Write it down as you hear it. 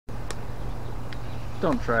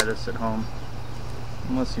Don't try this at home,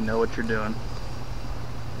 unless you know what you're doing.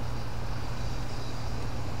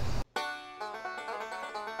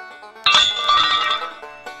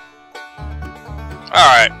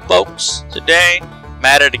 Alright folks, today I'm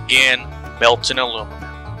at it again, melting aluminum.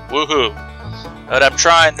 Woohoo! What I'm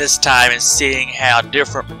trying this time is seeing how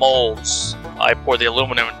different molds I pour the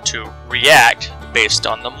aluminum to react based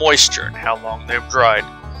on the moisture and how long they've dried.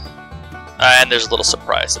 And there's a little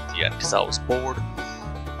surprise at the end because I was bored.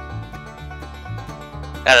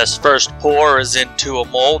 Now this first pour is into a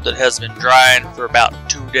mold that has been drying for about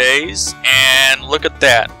 2 days, and look at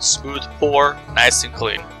that, smooth pour, nice and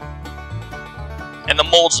clean. And the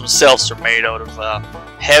molds themselves are made out of a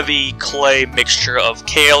heavy clay mixture of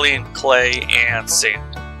kaolin, clay, and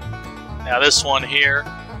sand. Now this one here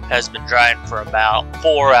has been drying for about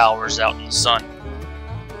 4 hours out in the sun.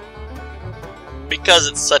 Because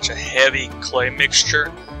it's such a heavy clay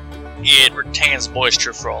mixture, it retains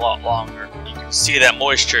moisture for a lot longer. You can see that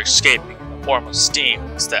moisture escaping in the form of steam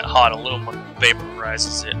as that hot aluminum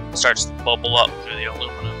vaporizes it and starts to bubble up through the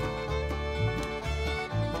aluminum.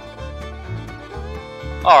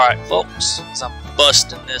 Alright folks, as I'm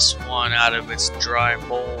busting this one out of its dry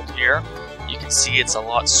mold here, you can see it's a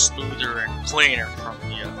lot smoother and cleaner from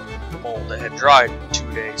the mold that had dried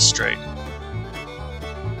 2 days straight.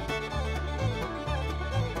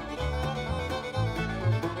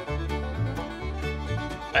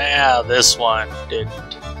 Yeah, this one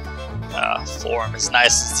didn't form as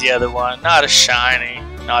nice as the other one. Not as shiny,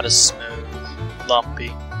 not as smooth, lumpy.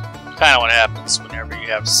 Kind of what happens whenever you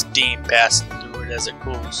have steam passing through it as it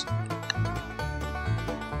cools.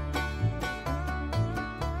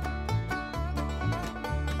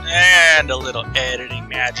 And a little editing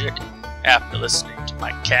magic after listening to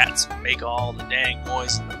my cats make all the dang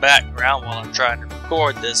noise in the background while I'm trying to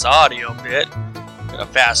record this audio bit. I'm gonna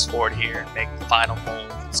fast forward here and make the final mold.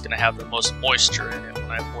 It's going to have the most moisture in it when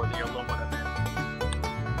I pour the aluminum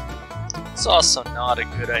in. It's also not a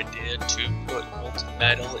good idea to put molten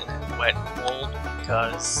metal in a wet mold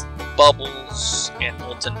because bubbles in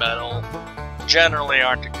molten metal generally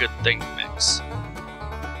aren't a good thing to mix.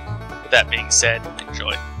 With that being said,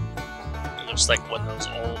 enjoy. It looks like one of those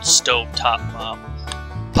old stovetop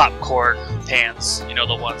popcorn pans, you know,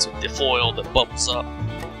 the ones with the foil that bubbles up.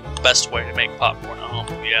 Best way to make popcorn at home,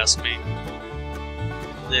 if you ask me.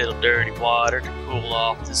 Little dirty water to cool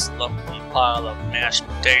off this lumpy pile of mashed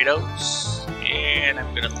potatoes, and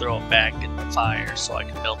I'm gonna throw it back in the fire so I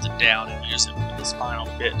can melt it down and use it for this final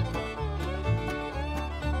bit.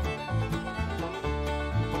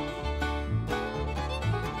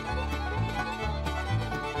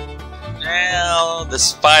 Now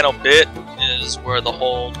this final bit is where the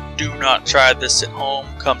whole "do not try this at home"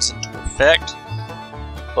 comes into effect,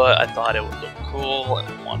 but I thought it would look cool and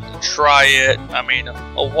I wanted to try it. I mean,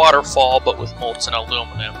 a waterfall but with molten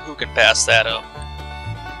aluminum. Who can pass that up?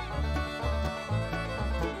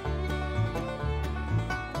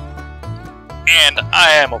 And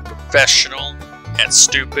I am a professional and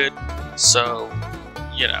stupid, so,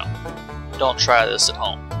 you know, don't try this at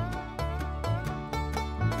home.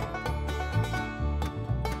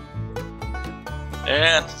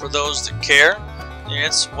 And for those that care,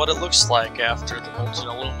 it's what it looks like after the molten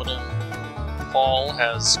aluminum fall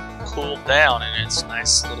has cooled down in its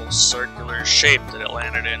nice little circular shape that it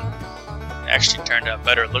landed in. It actually turned out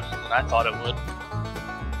better looking than I thought it would.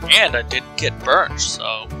 And I didn't get burned,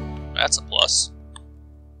 so that's a plus.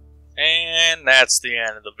 And that's the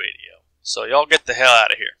end of the video. So y'all get the hell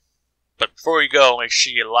out of here. But before you go, make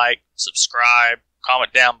sure you like, subscribe,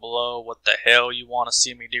 comment down below what the hell you want to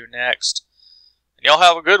see me do next. And y'all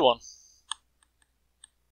have a good one.